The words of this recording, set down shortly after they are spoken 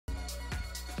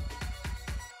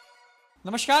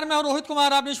नमस्कार, मैं हूं रोहित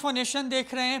कुमार। आप न्यूज़ नेशन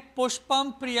देख रहे हैं। पुष्पम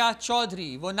प्रिया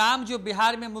चौधरी, वो नाम जो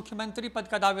बिहार में मुख्यमंत्री पद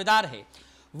का दावेदार है,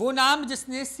 वो नाम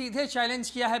जिसने सीधे चैलेंज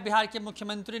किया है बिहार के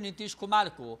मुख्यमंत्री नीतीश कुमार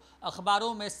को,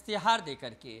 अखबारों में इश्तिहार दे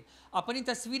करके, अपनी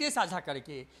तस्वीरें साझा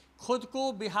करके, खुद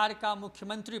को बिहार का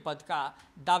मुख्यमंत्री पद का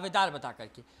दावेदार बता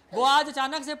करके वो आज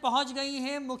अचानक से पहुंच गई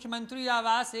हैं मुख्यमंत्री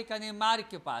आवास एक मार्ग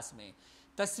के पास में।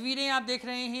 तस्वीरें आप देख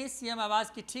रहे हैं सीएम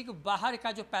आवास के ठीक बाहर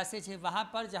का जो पैसेज है वहाँ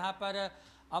पर, जहाँ पर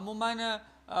अमूमन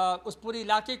उस पूरे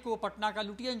इलाके को पटना का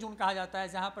लुटियन जोन कहा जाता है,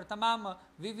 जहां पर तमाम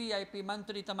वीवीआईपी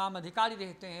मंत्री, तमाम अधिकारी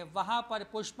रहते हैं। वहां पर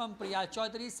पुष्पम प्रिया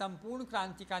चौधरी संपूर्ण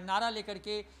क्रांति का नारा लेकर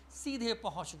के सीधे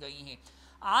पहुंच गई हैं।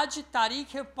 आज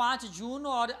तारीख है 5 जून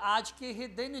और आज के ही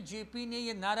दिन जेपी ने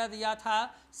ये नारा दिया था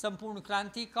संपूर्ण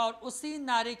क्रांति का, और उसी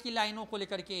नारे की लाइनों को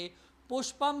लेकर के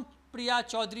पुष्पम प्रिया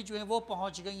चौधरी जो है वो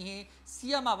पहुंच गई हैं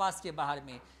सीएम आवास के बाहर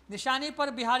में। निशाने पर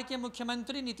बिहार के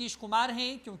मुख्यमंत्री नीतीश कुमार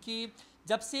हैं, क्योंकि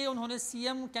जब से उन्होंने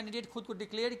सीएम कैंडिडेट खुद को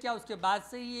डिक्लेयर किया उसके बाद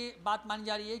से ही ये बात मानी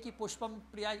जा रही है कि पुष्पम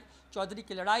प्रिया चौधरी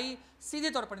की लड़ाई सीधे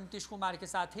तौर पर नीतीश कुमार के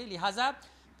साथ है। लिहाजा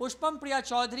पुष्पम प्रिया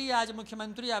चौधरी आज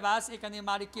मुख्यमंत्री आवास एक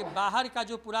मार्ग के बाहर का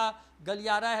जो पूरा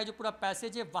गलियारा है, जो पूरा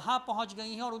पैसेज है, वहाँ पहुँच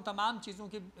गई हैं। और उन तमाम चीज़ों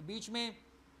के बीच में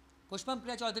पुष्पम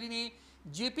प्रिया चौधरी ने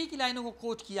जेपी की लाइनों को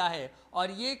कोट किया है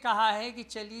और ये कहा है कि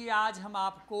चलिए आज हम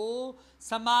आपको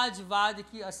समाजवाद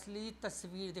की असली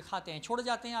तस्वीर दिखाते हैं। छोड़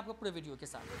जाते हैं आपको पूरे वीडियो के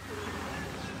साथ।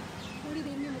 थोड़ी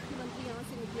देर में मुख्यमंत्री यहाँ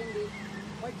से निकलेंगे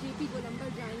और जेपी गोलंबर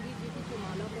जाएंगे जेपी को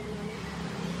माला पहनाने।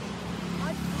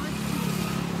 आज 5 जून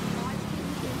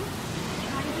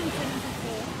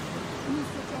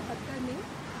 1974 में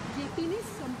जेपी ने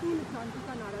संपूर्ण क्रांति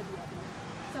का नारा दिया था,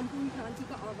 संपूर्ण क्रांति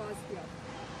का आवाज़ दिया था।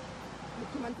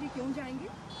 मुख्यमंत्री क्यों जाएंगे?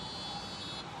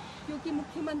 क्योंकि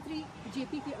मुख्यमंत्री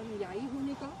जेपी के अनुयायी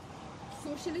होने का,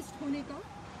 सोशलिस्ट होने का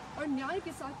और न्याय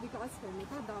के साथ विकास करने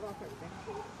का दावा करते हैं।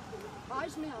 आज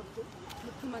मैं आपको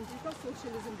मुख्यमंत्री का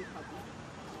सोशलिज्म दिखाती हूँ।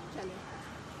 चलें।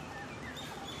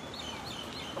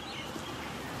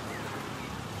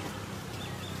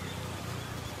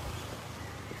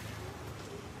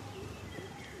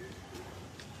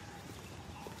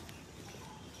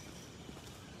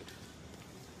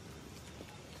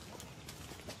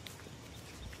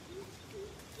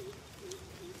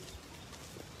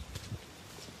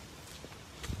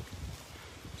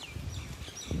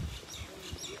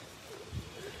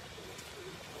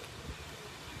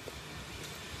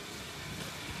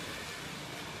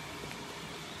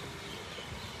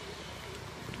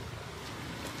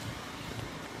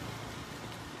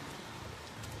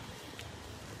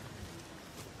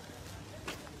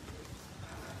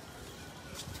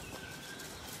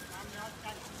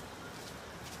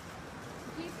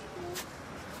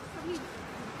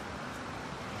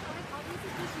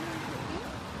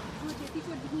 जो जेपी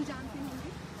को नहीं जानते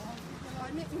होंगे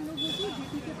और मैं उन लोगों को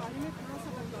जेपी के बारे में थोड़ा सा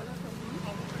बताना चाहूँगी।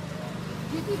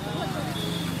 जेपी बहुत बड़े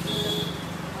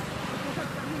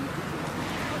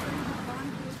विद्वान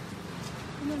थे।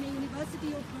 उन्होंने यूनिवर्सिटी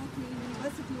ऑफ नॉर्थ में,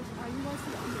 यूनिवर्सिटी ऑफ आयोवा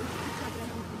से शिक्षा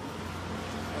ग्रहण की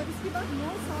और इसके बाद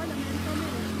 9 साल अमेरिका में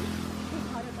रहे तो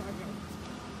भारत आ गए।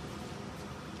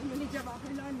 उन्होंने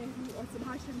जवाहरलाल नेहरू और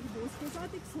सुभाष चंद्र बोस के साथ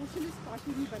एक सोशलिस्ट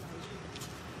पार्टी भी बनाई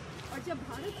और जब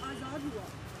भारत आज़ाद हुआ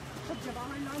तब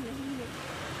जवाहरलाल नेहरू ने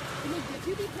उन्हें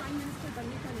डेप्यूटी प्राइम मिनिस्टर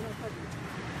बनने का न्योता दिया,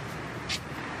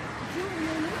 जो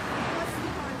उन्होंने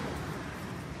अस्वीकार किया।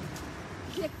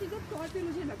 व्यक्तिगत तौर पे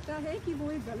मुझे लगता है कि वो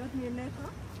एक गलत निर्णय था,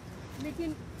 लेकिन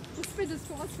उस पर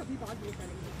डिस्कस कभी बाद में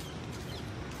करेंगे।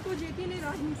 तो जेपी ने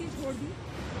राजनीति छोड़ दी,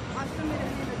 आश्रम में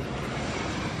रहने लगी,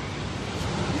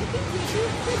 लेकिन जेपी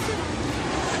फिर से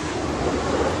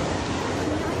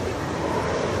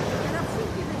करप्शन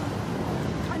की वजह,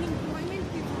 अनएम्प्लॉयमेंट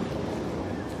की वजह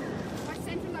और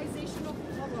सेंट्रलाइजेशन ऑफ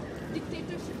पावर,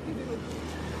 डिक्टेटरशिप के विरुद्ध,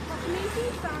 अपने ही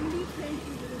फैमिली फ्रेंड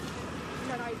के विरुद्ध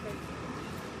लड़ाई लड़ी।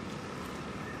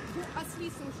 वो असली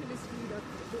सोशलिस्ट लीडर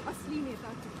थे, वो असली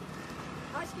नेता थे,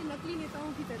 आज के नकली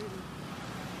नेताओं की तरह नहीं।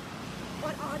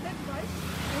 और आदतवश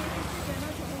मैं इससे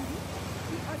कहना चाहूँगी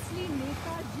कि असली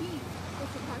नेता जी तो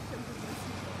सुभाष चंद्र बोस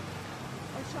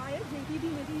और शायद जेपी भी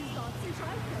मेरी इस बात से,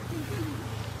 शायद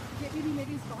जेपी भी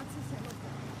मेरी इस बात से सहमत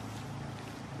है।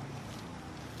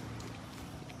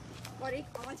 और एक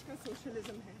आज का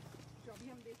सोशलिज्म है जो अभी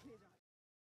हम देखने जा रहे हैं।